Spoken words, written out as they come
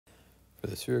For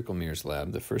the Spherical Mirrors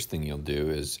lab, the first thing you'll do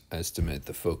is estimate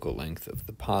the focal length of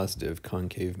the positive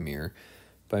concave mirror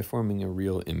by forming a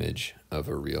real image of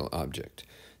a real object.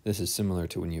 This is similar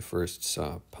to when you first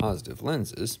saw positive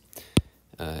lenses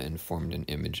and formed an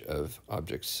image of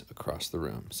objects across the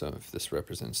room. So if this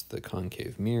represents the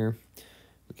concave mirror,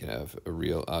 we could have a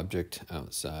real object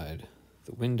outside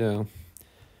the window,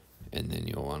 and then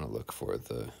you'll want to look for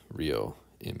the real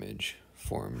image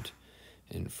formed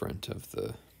in front of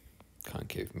the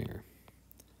concave mirror.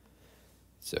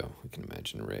 So we can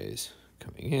imagine rays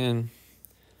coming in,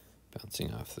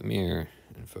 bouncing off the mirror,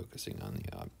 and focusing on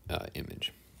the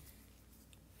image.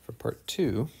 For part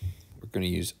 2, we're going to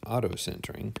use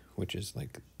auto-centering, which is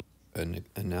like an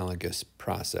analogous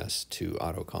process to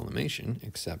autocollimation,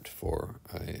 except for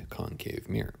a concave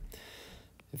mirror.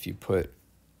 If you put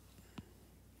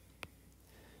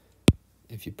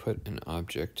an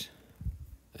object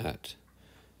at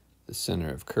the center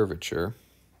of curvature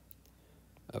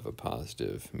of a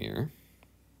positive mirror,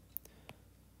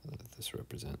 let this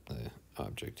represent the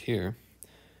object here,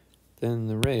 then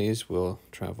the rays will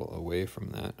travel away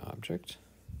from that object,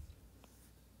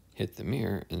 hit the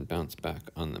mirror, and bounce back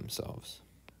on themselves.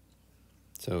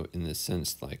 So in this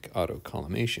sense, like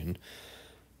autocollimation,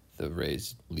 the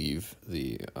rays leave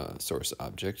the source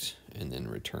object and then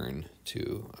return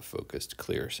to a focused,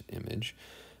 clear image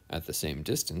at the same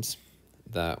distance.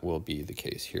 That will be the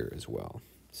case here as well.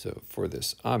 So for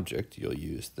this object, you'll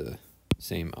use the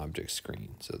same object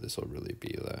screen. So this will really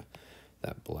be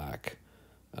that black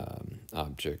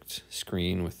object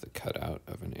screen with the cutout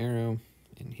of an arrow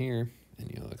in here,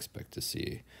 and you'll expect to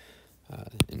see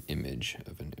an image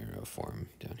of an arrow form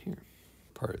down here.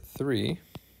 Part 3,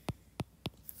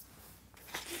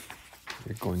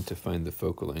 you're going to find the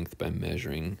focal length by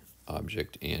measuring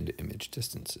object and image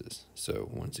distances. So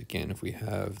once again, if we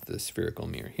have the spherical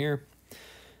mirror here,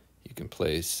 you can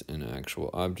place an actual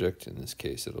object. In this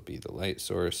case, it'll be the light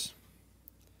source,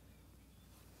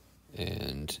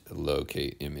 and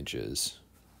locate images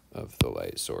of the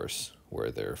light source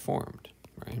where they're formed,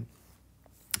 right?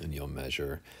 And you'll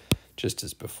measure, just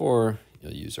as before,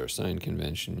 you'll use our sign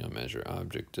convention, you'll measure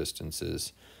object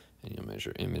distances, and you'll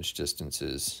measure image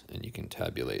distances, and you can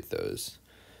tabulate those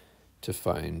to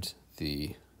find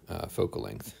the focal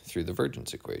length through the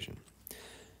divergence equation.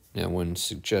 Now, one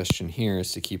suggestion here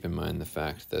is to keep in mind the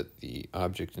fact that the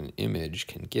object and image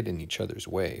can get in each other's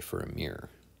way for a mirror.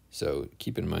 So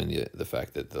keep in mind the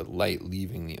fact that the light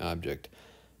leaving the object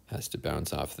has to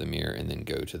bounce off the mirror and then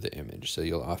go to the image. So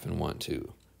you'll often want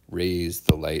to raise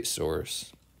the light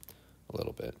source a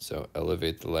little bit. So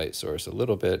elevate the light source a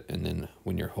little bit, and then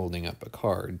when you're holding up a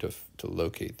card to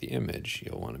locate the image,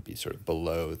 you'll want to be sort of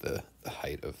below the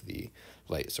height of the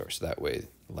light source. That way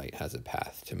light has a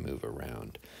path to move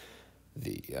around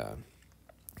the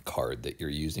card that you're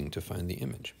using to find the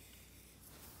image.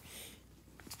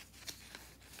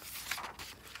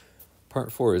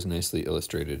 Part 4 is nicely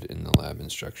illustrated in the lab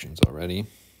instructions already.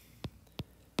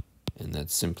 And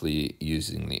that's simply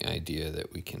using the idea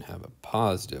that we can have a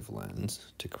positive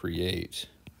lens to create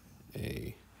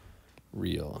a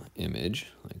real image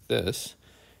like this,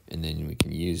 and then we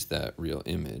can use that real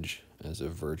image as a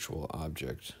virtual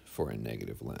object for a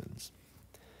negative lens.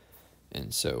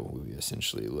 And so we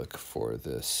essentially look for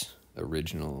this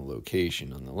original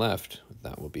location on the left.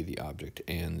 That will be the object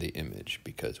and the image,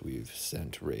 because we've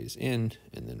sent rays in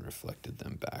and then reflected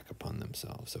them back upon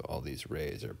themselves. So all these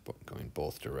rays are going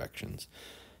both directions,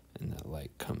 and that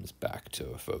light comes back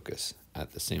to a focus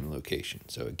at the same location.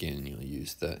 So again, you'll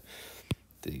use the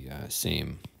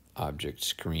same object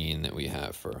screen that we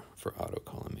have for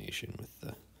autocollimation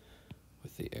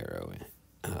with the arrow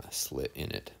slit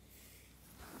in it.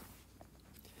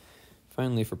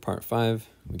 Finally, for part 5,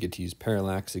 we get to use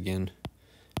parallax again,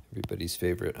 everybody's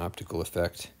favorite optical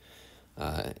effect.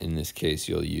 In this case,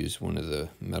 you'll use one of the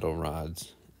metal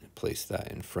rods, place that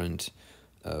in front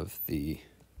of the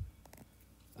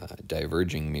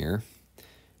diverging mirror,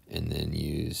 and then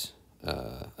use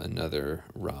another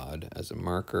rod as a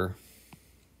marker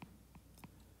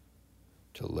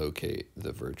to locate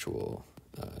the virtual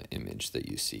image that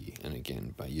you see. And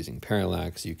again, by using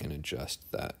parallax, you can adjust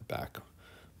that back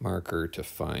marker to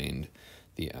find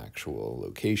the actual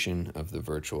location of the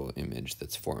virtual image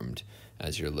that's formed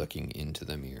as you're looking into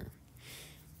the mirror.